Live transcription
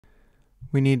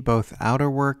We need both outer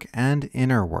work and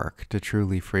inner work to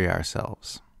truly free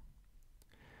ourselves.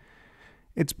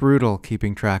 It's brutal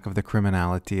keeping track of the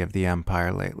criminality of the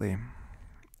empire lately.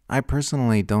 I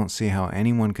personally don't see how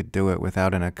anyone could do it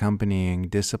without an accompanying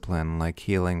discipline like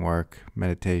healing work,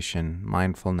 meditation,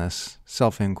 mindfulness,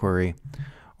 self-inquiry,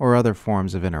 or other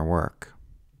forms of inner work.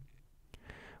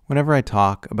 Whenever I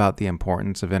talk about the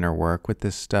importance of inner work with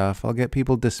this stuff, I'll get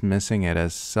people dismissing it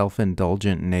as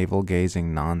self-indulgent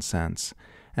navel-gazing nonsense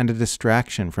and a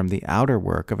distraction from the outer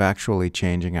work of actually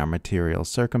changing our material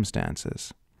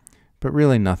circumstances. But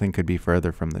really nothing could be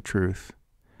further from the truth.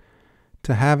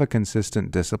 To have a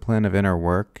consistent discipline of inner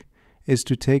work is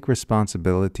to take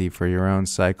responsibility for your own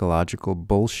psychological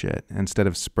bullshit instead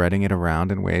of spreading it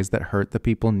around in ways that hurt the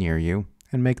people near you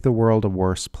and make the world a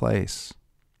worse place.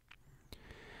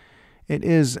 It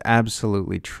is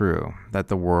absolutely true that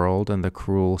the world and the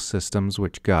cruel systems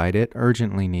which guide it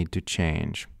urgently need to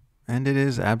change. And it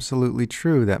is absolutely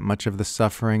true that much of the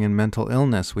suffering and mental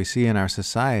illness we see in our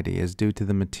society is due to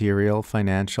the material,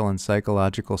 financial, and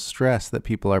psychological stress that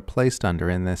people are placed under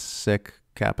in this sick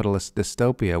capitalist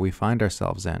dystopia we find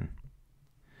ourselves in.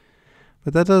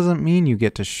 But that doesn't mean you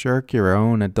get to shirk your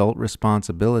own adult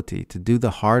responsibility to do the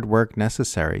hard work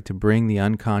necessary to bring the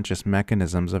unconscious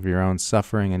mechanisms of your own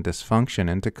suffering and dysfunction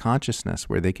into consciousness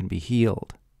where they can be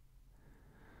healed.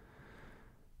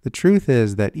 The truth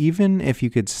is that even if you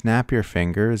could snap your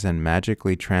fingers and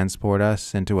magically transport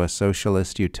us into a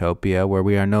socialist utopia where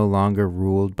we are no longer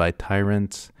ruled by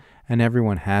tyrants and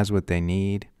everyone has what they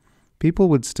need, people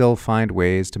would still find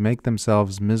ways to make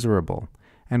themselves miserable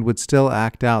and would still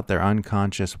act out their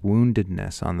unconscious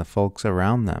woundedness on the folks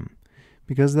around them,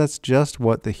 because that's just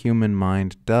what the human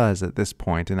mind does at this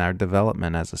point in our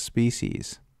development as a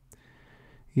species.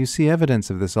 You see evidence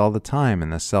of this all the time in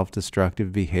the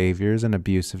self-destructive behaviors and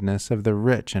abusiveness of the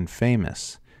rich and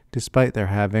famous, despite their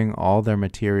having all their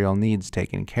material needs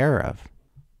taken care of.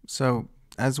 So,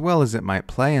 as well as it might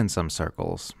play in some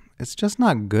circles, it's just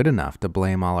not good enough to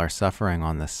blame all our suffering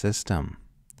on the system.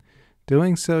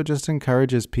 Doing so just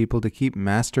encourages people to keep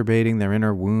masturbating their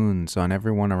inner wounds on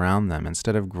everyone around them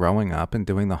instead of growing up and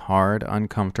doing the hard,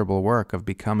 uncomfortable work of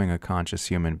becoming a conscious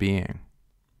human being.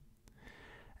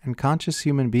 And conscious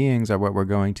human beings are what we're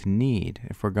going to need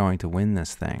if we're going to win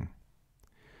this thing.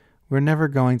 We're never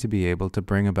going to be able to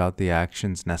bring about the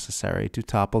actions necessary to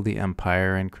topple the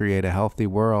empire and create a healthy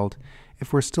world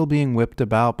if we're still being whipped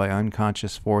about by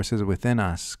unconscious forces within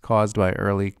us caused by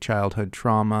early childhood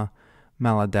trauma,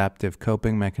 maladaptive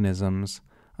coping mechanisms,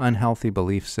 unhealthy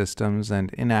belief systems,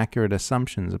 and inaccurate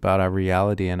assumptions about our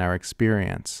reality and our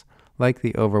experience, like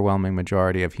the overwhelming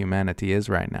majority of humanity is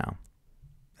right now.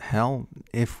 Hell,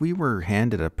 if we were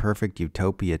handed a perfect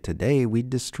utopia today, we'd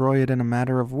destroy it in a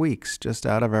matter of weeks, just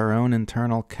out of our own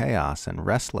internal chaos and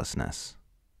restlessness.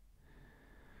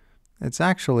 It's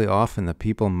actually often the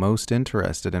people most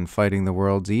interested in fighting the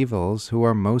world's evils who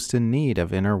are most in need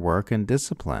of inner work and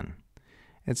discipline.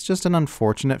 It's just an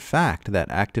unfortunate fact that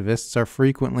activists are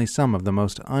frequently some of the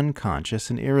most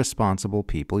unconscious and irresponsible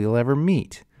people you'll ever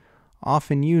meet,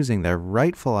 often using their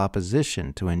rightful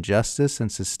opposition to injustice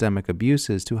and systemic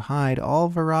abuses to hide all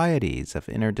varieties of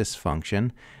inner dysfunction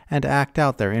and act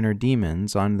out their inner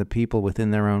demons on the people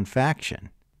within their own faction.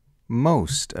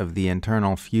 Most of the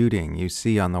internal feuding you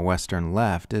see on the Western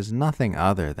left is nothing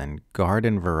other than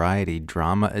garden variety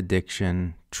drama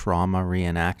addiction, trauma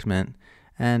reenactment,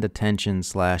 and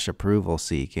attention/approval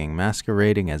seeking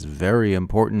masquerading as very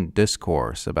important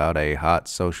discourse about a hot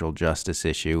social justice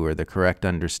issue or the correct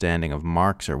understanding of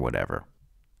Marx or whatever.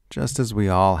 Just as we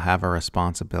all have a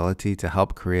responsibility to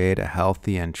help create a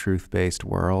healthy and truth-based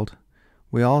world,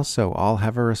 we also all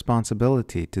have a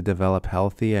responsibility to develop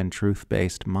healthy and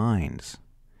truth-based minds.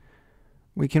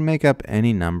 We can make up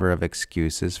any number of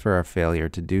excuses for our failure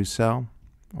to do so,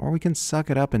 or we can suck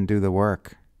it up and do the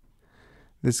work.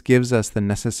 This gives us the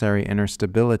necessary inner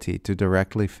stability to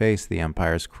directly face the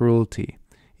empire's cruelty,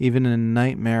 even in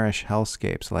nightmarish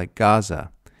hellscapes like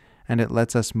Gaza, and it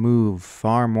lets us move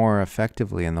far more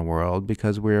effectively in the world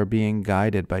because we are being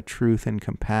guided by truth and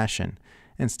compassion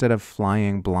instead of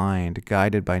flying blind,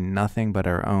 guided by nothing but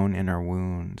our own inner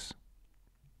wounds.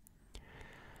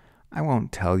 I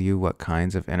won't tell you what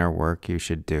kinds of inner work you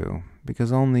should do,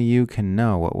 because only you can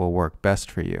know what will work best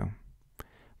for you.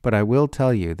 But I will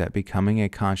tell you that becoming a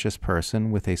conscious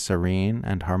person with a serene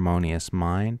and harmonious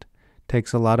mind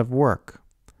takes a lot of work,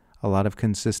 a lot of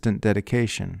consistent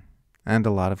dedication, and a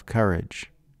lot of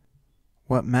courage.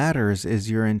 What matters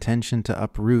is your intention to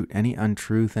uproot any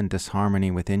untruth and disharmony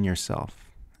within yourself,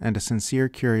 and a sincere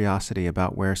curiosity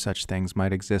about where such things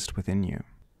might exist within you.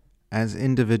 As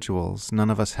individuals, none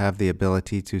of us have the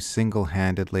ability to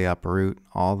single-handedly uproot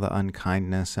all the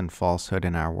unkindness and falsehood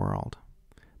in our world.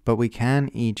 But we can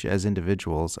each, as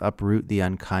individuals, uproot the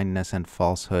unkindness and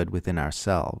falsehood within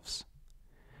ourselves.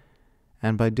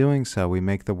 And by doing so, we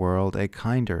make the world a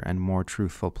kinder and more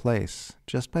truthful place,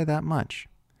 just by that much,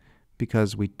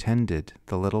 because we tended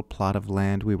the little plot of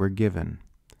land we were given,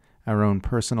 our own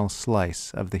personal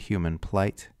slice of the human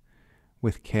plight,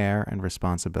 with care and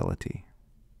responsibility.